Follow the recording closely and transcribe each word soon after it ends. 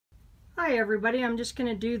Hi everybody, I'm just going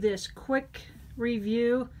to do this quick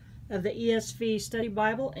review of the ESV Study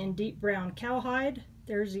Bible in deep brown cowhide.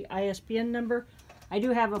 There's the ISBN number. I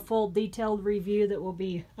do have a full detailed review that will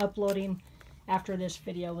be uploading after this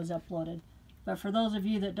video is uploaded. But for those of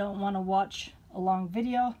you that don't want to watch a long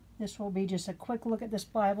video, this will be just a quick look at this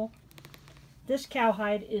Bible. This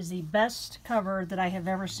cowhide is the best cover that I have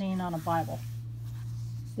ever seen on a Bible.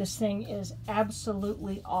 This thing is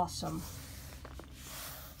absolutely awesome.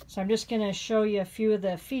 So I'm just going to show you a few of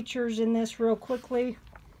the features in this real quickly.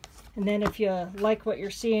 And then if you like what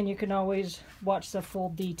you're seeing, you can always watch the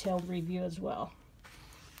full detailed review as well.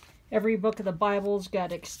 Every book of the Bible's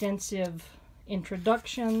got extensive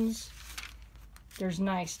introductions. There's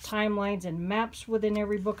nice timelines and maps within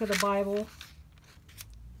every book of the Bible.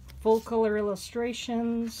 Full color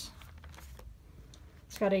illustrations.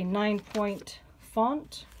 It's got a 9-point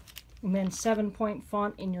font and then 7-point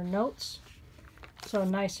font in your notes. So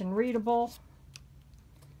nice and readable.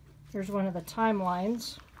 Here's one of the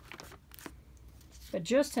timelines. But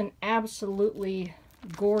just an absolutely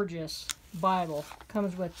gorgeous Bible.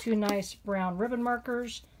 Comes with two nice brown ribbon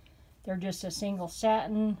markers. They're just a single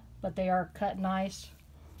satin, but they are cut nice.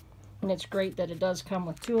 And it's great that it does come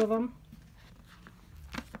with two of them.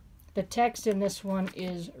 The text in this one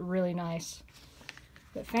is really nice.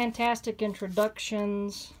 But fantastic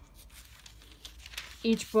introductions.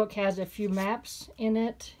 Each book has a few maps in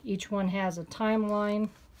it. Each one has a timeline.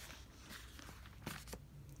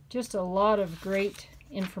 Just a lot of great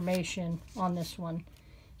information on this one.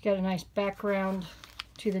 You got a nice background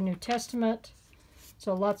to the New Testament.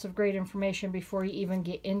 So lots of great information before you even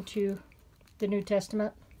get into the New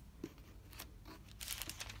Testament.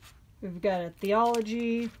 We've got a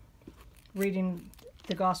theology, reading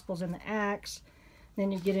the Gospels and the Acts.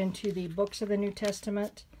 Then you get into the books of the New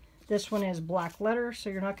Testament. This one is black letter, so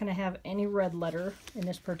you're not going to have any red letter in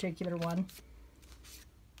this particular one.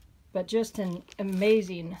 But just an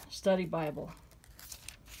amazing study Bible.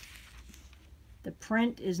 The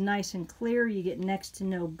print is nice and clear. You get next to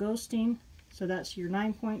no ghosting. So that's your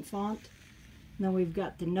 9-point font. And then we've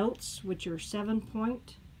got the notes, which are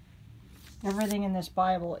 7-point. Everything in this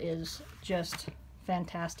Bible is just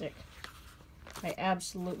fantastic. I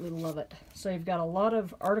absolutely love it. So you've got a lot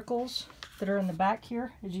of articles that are in the back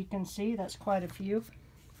here. As you can see, that's quite a few.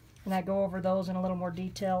 And I go over those in a little more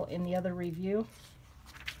detail in the other review.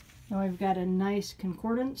 Now we've got a nice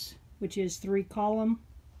concordance, which is 3-column.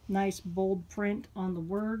 Nice bold print on the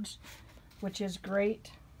words, which is great.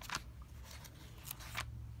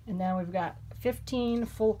 And then we've got 15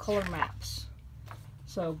 full color maps.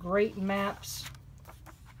 So great maps.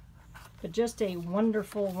 But just a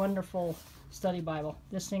wonderful, wonderful study Bible.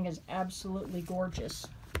 This thing is absolutely gorgeous.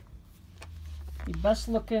 The best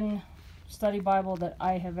looking study Bible that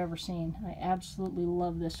I have ever seen. I absolutely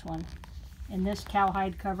love this one. And this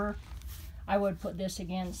cowhide cover, I would put this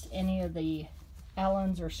against any of the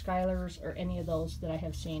Allens or Schylers or any of those that I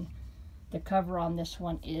have seen. The cover on this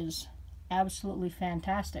one is absolutely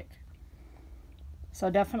fantastic. So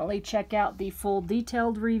definitely check out the full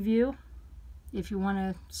detailed review. If you want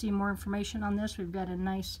to see more information on this, we've got a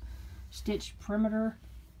nice stitched perimeter.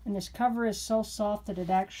 And this cover is so soft that it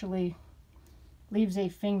actually leaves a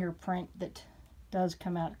fingerprint that does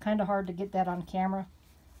come out. Kind of hard to get that on camera,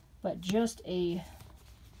 but just a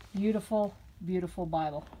beautiful, beautiful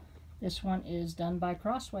Bible. This one is done by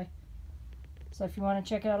Crossway. So if you want to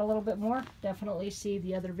check out a little bit more, definitely see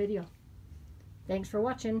the other video. Thanks for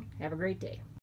watching. Have a great day.